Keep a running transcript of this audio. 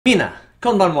Mina,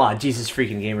 konbanwa,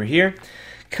 JesusFreakinGamer here,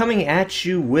 coming at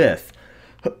you with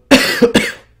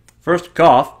first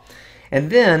cough, and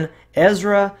then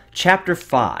Ezra chapter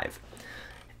 5.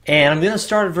 And I'm going to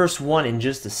start at verse 1 in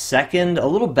just a second. A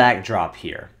little backdrop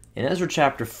here. In Ezra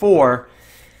chapter 4,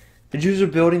 the Jews are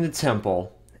building the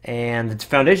temple, and the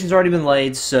foundation's already been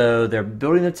laid, so they're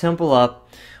building the temple up.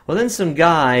 Well, then some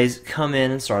guys come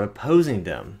in and start opposing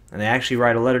them, and they actually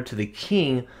write a letter to the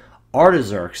king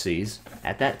Artaxerxes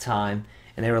at that time,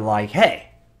 and they were like,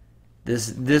 hey,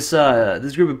 this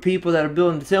group of people that are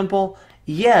building the temple,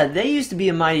 yeah, they used to be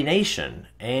a mighty nation,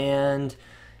 and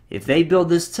if they build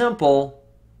this temple,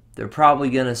 they're probably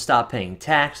going to stop paying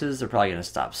taxes, they're probably going to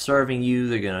stop serving you,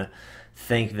 they're going to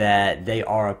think that they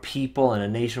are a people and a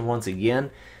nation once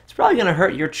again. It's probably going to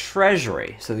hurt your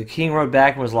treasury. So the king wrote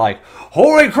back and was like,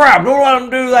 holy crap, don't let them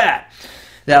do that.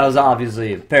 That was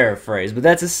obviously a paraphrase, but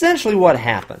that's essentially what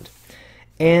happened.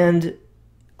 And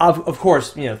of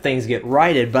course, you know, things get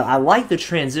righted, but I like the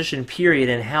transition period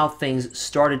and how things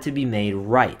started to be made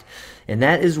right. And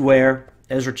that is where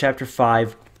Ezra chapter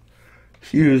 5,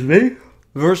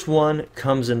 verse 1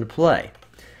 comes into play.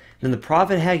 Then the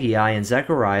prophet Haggai and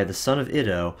Zechariah, the son of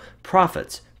Iddo,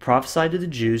 prophets, prophesied to the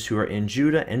Jews who are in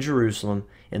Judah and Jerusalem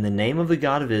in the name of the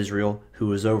God of Israel who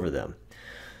was over them.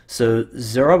 So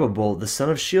Zerubbabel, the son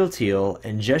of Shealtiel,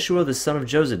 and Jeshua, the son of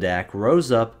Jozadak, rose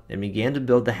up and began to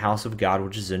build the house of God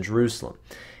which is in Jerusalem.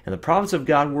 And the prophets of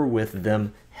God were with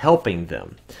them, helping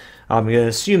them. I'm going to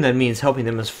assume that means helping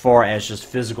them as far as just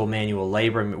physical manual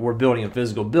labor. I mean, we're building a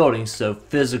physical building, so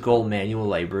physical manual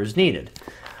labor is needed.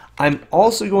 I'm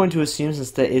also going to assume,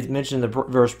 since it mentioned in the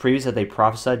verse previous that they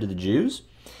prophesied to the Jews,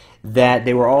 that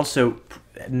they were also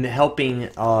helping...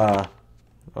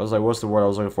 I was like, what's the word I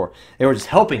was looking for? They were just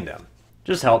helping them.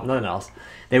 Just help, nothing else.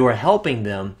 They were helping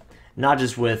them, not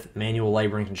just with manual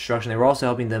labor and construction. They were also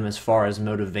helping them as far as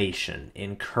motivation,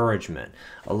 encouragement,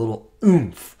 a little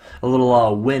oomph, a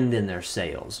little wind in their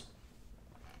sails.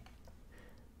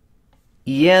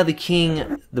 Yeah, the king,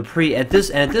 at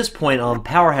this point,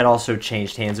 power had also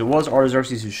changed hands. It was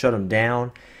Artaxerxes who shut him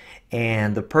down.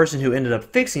 And the person who ended up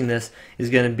fixing this is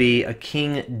going to be a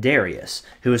King Darius,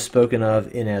 who is spoken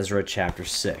of in Ezra chapter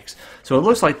 6. So it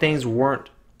looks like things weren't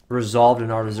resolved in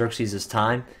Artaxerxes'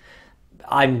 time.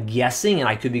 I'm guessing, and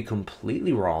I could be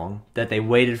completely wrong, that they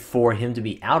waited for him to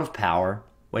be out of power,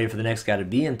 waited for the next guy to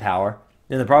be in power,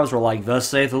 and the prophets were like, thus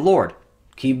saith the Lord,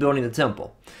 keep building the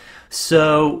temple.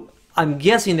 So I'm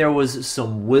guessing there was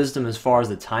some wisdom as far as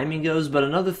the timing goes, but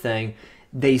another thing,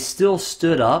 they still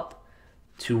stood up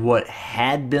to what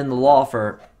had been the law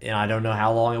for, and I don't know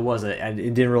how long it was. It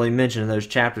didn't really mention in those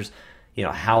chapters, you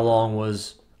know, how long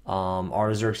was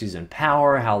Artaxerxes in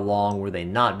power, how long were they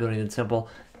not building the temple,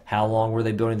 how long were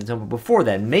they building the temple before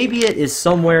that. Maybe it is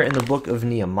somewhere in the book of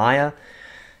Nehemiah,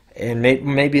 and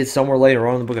maybe it's somewhere later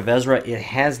on in the book of Ezra. It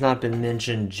has not been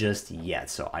mentioned just yet,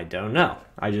 so I don't know.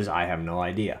 I have no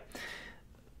idea.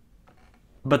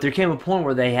 But there came a point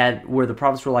where the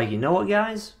prophets were like, you know what,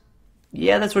 guys?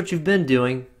 Yeah, that's what you've been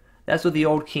doing. That's what the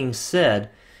old king said,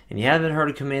 and you haven't heard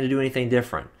a command to do anything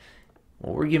different.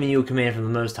 Well, we're giving you a command from the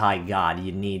Most High God.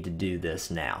 You need to do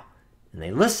this now. And they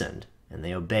listened, and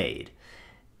they obeyed.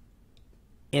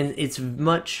 And it's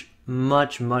much,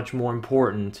 much, much more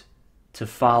important to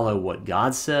follow what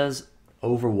God says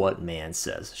over what man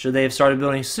says. Should they have started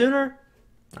building sooner?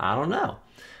 I don't know.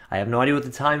 I have no idea what the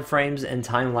time frames and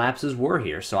time lapses were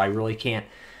here, so I really can't.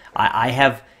 I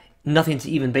have nothing to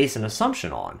even base an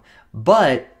assumption on.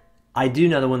 But I do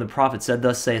know that when the prophet said,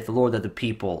 thus saith the Lord, that the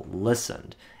people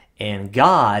listened. And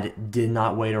God did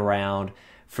not wait around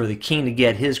for the king to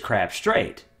get his crap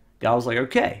straight. God was like,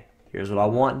 okay, here's what I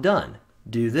want done.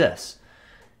 Do this.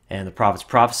 And the prophets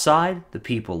prophesied, the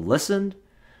people listened,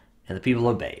 and the people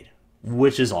obeyed,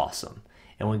 which is awesome.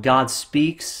 And when God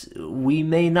speaks, we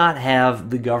may not have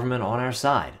the government on our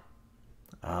side.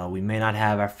 We may not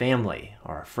have our family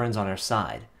or our friends on our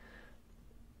side.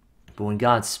 But when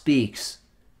God speaks,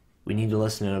 we need to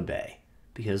listen and obey,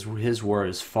 because His word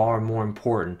is far more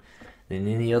important than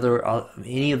any of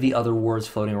the other words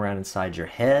floating around inside your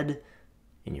head,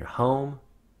 in your home,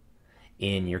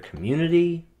 in your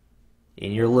community,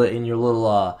 in your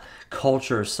little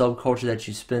culture or subculture that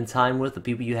you spend time with, the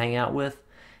people you hang out with,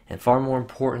 and far more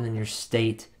important than your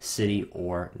state, city,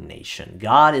 or nation.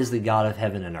 God is the God of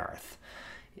heaven and earth.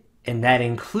 And that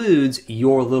includes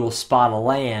your little spot of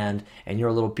land and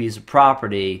your little piece of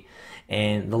property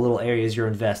and the little areas you're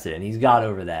invested in. He's got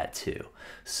over that too.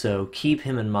 So keep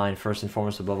him in mind first and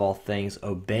foremost above all things.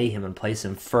 Obey him and place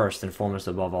him first and foremost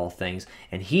above all things.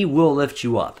 And he will lift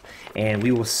you up. And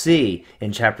we will see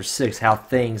in chapter 6 how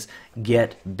things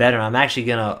get better. I'm actually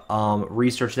going to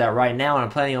research that right now, and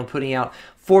I'm planning on putting out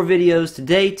 4 videos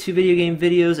today, 2 video game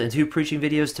videos and 2 preaching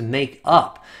videos to make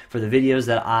up for the videos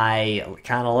that I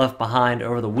kind of left behind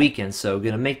over the weekend. So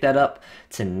going to make that up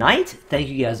tonight. Thank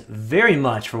you guys very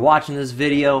much for watching this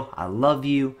video. I love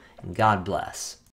you, and God bless.